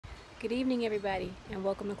Good evening, everybody, and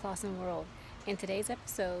welcome to ClausenWorld. In today's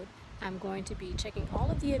episode, I'm going to be checking all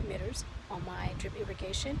of the emitters on my drip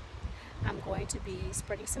irrigation. I'm going to be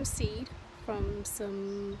spreading some seed from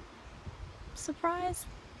some surprise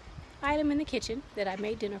item in the kitchen that I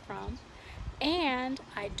made dinner from. And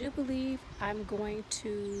I do believe I'm going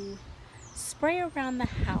to spray around the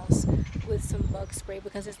house with some bug spray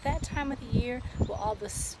because it's that time of the year where all the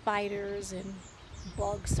spiders and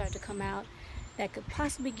bugs start to come out that could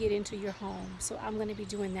possibly get into your home. So I'm going to be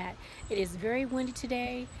doing that. It is very windy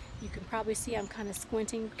today. You can probably see I'm kind of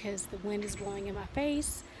squinting because the wind is blowing in my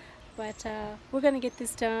face. But we're going to get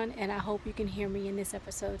this done, and I hope you can hear me in this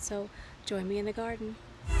episode. So join me in the garden.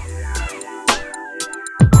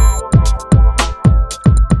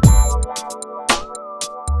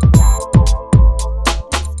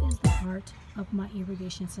 Of my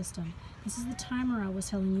irrigation system. This is the timer I was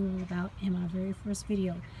telling you all about in my very first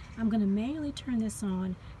video. I'm going to manually turn this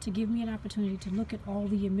on to give me an opportunity to look at all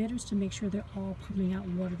the emitters to make sure they're all pumping out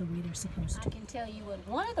water the way they're supposed to. I can tell you what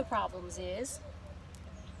one of the problems is.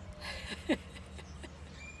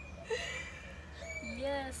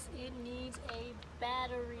 Yes, it needs a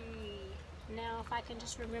battery. Now if I can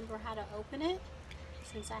just remember how to open it,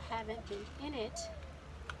 since I haven't been in it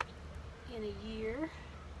in a year,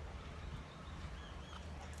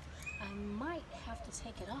 I might have to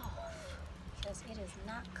take it off because it is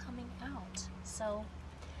not coming out. So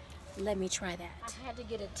let me try that. I had to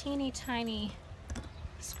get a teeny tiny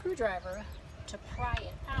screwdriver to pry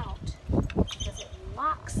it out because it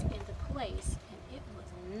locks into place and it was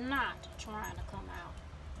not trying to come out.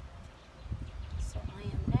 So I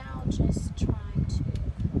am now just trying to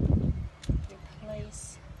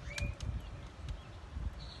replace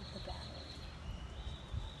the battery.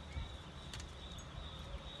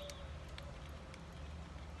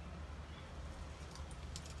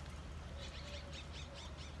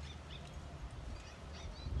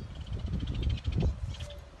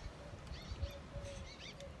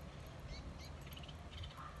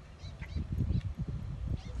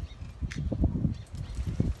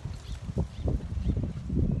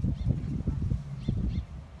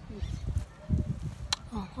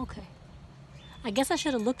 Okay. I guess I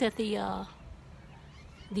should have looked at the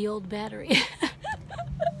old battery.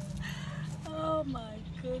 Oh my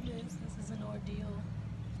goodness, this is an ordeal.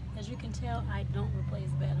 As you can tell, I don't replace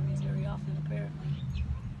batteries very often, apparently.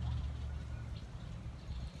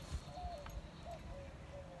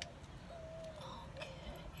 Okay.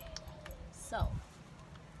 So,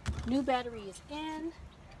 new battery is in.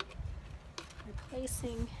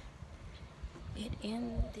 Replacing it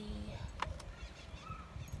in the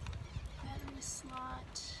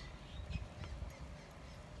slot,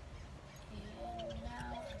 and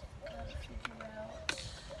now I've got to figure out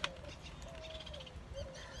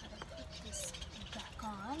how to put this back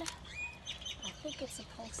on. I think it's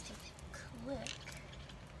supposed to click.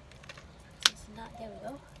 It's not, there we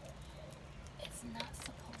go. It's not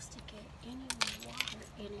supposed to get any water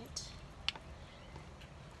in it.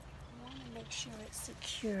 I want to make sure it's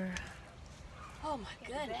secure. Oh my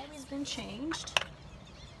goodness. The battery's been changed.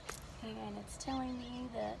 And it's telling me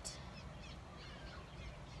that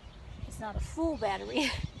it's not a full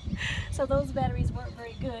battery. So those batteries weren't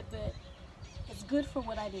very good, but it's good for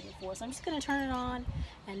what I did it for. So I'm just going to turn it on,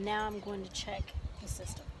 and now I'm going to check the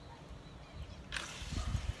system.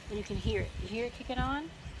 And you can hear it. You hear it kicking on?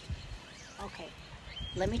 Okay.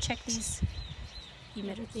 Let me check these.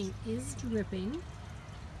 Everything is dripping.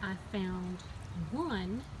 I found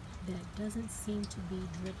one that doesn't seem to be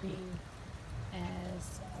dripping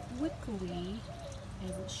as quickly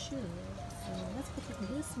as it should. So let's look at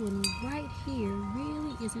this one right here.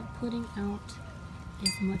 Really isn't putting out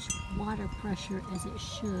as much water pressure as it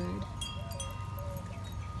should.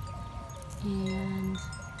 And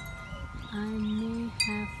I may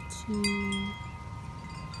have to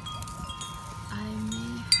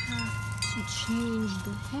change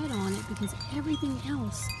the head on it because everything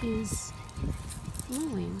else is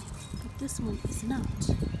flowing, but this one is not.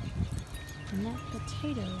 And that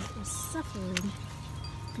potato is suffering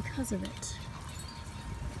because of it.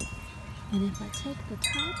 And if I take the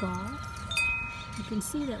top off, you can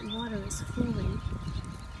see that water is flowing,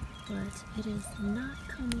 but it is not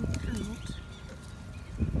coming out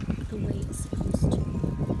the way it's supposed to.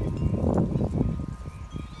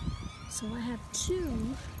 So I have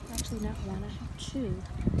two, actually not one, I have two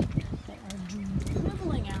that are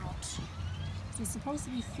dribbling out. It's supposed to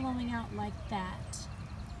be flowing out like that.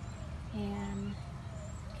 And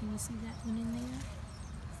can you see that one in there?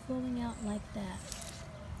 Flowing out like that.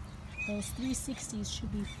 Those 360s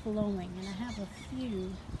should be flowing, and I have a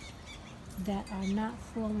few that are not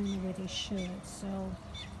flowing the way they should. So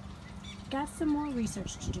got some more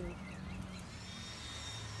research to do.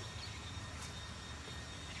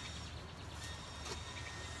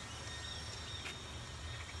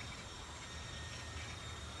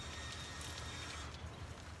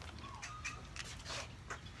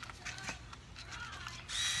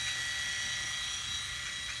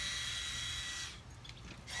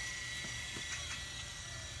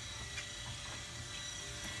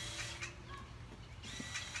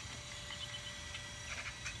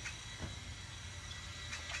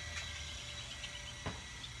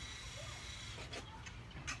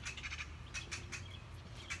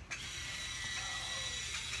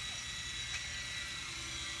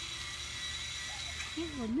 I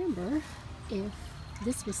can't remember if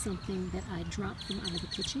this was something that I dropped from out of the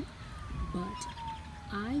kitchen, but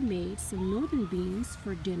I made some northern beans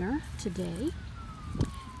for dinner today.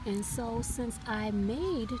 And so since I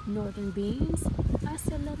made northern beans, I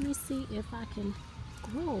said let me see if I can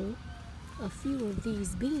grow a few of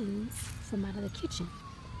these beans from out of the kitchen.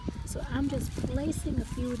 So I'm just placing a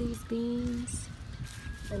few of these beans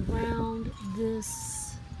around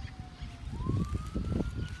this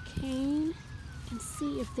cane and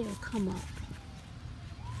see if they'll come up.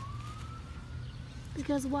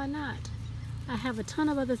 Because why not? I have a ton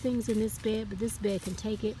of other things in this bed, but this bed can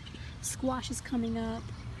take it. Squash is coming up.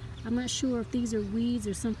 I'm not sure if these are weeds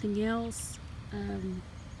or something else.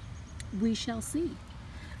 We shall see.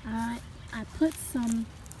 I put some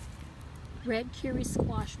red curry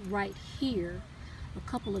squash right here a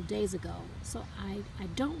couple of days ago, so I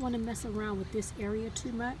don't want to mess around with this area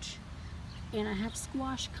too much. And I have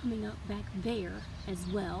squash coming up back there as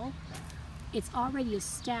well. It's already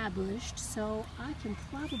established, so I can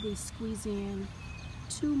probably squeeze in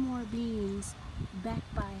 2 more beans back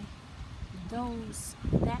by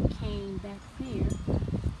that cane back there,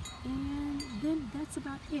 and then that's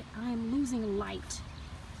about it. I'm losing light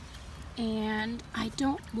and I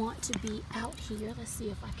don't want to be out here. Let's see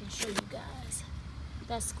if I can show you guys.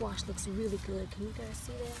 That squash looks really good. Can you guys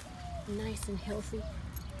see that? Nice and healthy.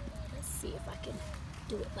 Let's see if I can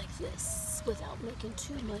do it like this without making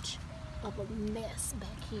too much of a mess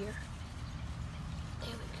back here. There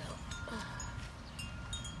we go.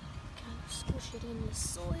 Kind of squish it in the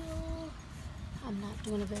soil. I'm not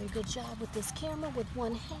doing a very good job with this camera with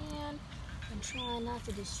one hand. I'm trying not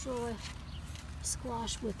to destroy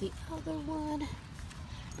squash with the other one.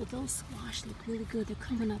 But those squash look really good. They're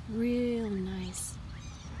coming up real nice.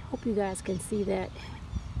 Hope you guys can see that.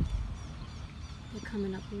 They're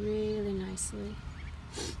coming up really nicely.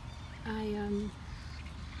 I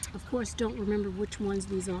of course don't remember which ones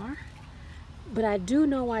these are, but I do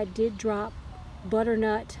know I did drop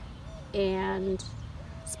butternut and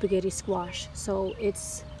spaghetti squash, so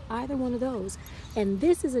it's either one of those. And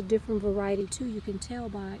this is a different variety too. You can tell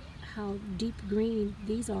by how deep green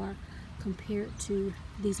these are compared to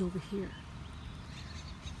these over here.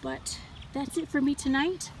 But that's it for me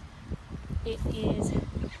tonight. It is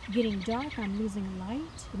getting dark. I'm losing light.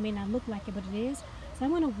 It may not look like it, but it is. So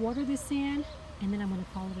I'm going to water this in, and then I'm going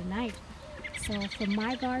to call it a night. So from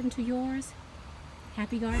my garden to yours,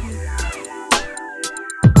 happy gardening.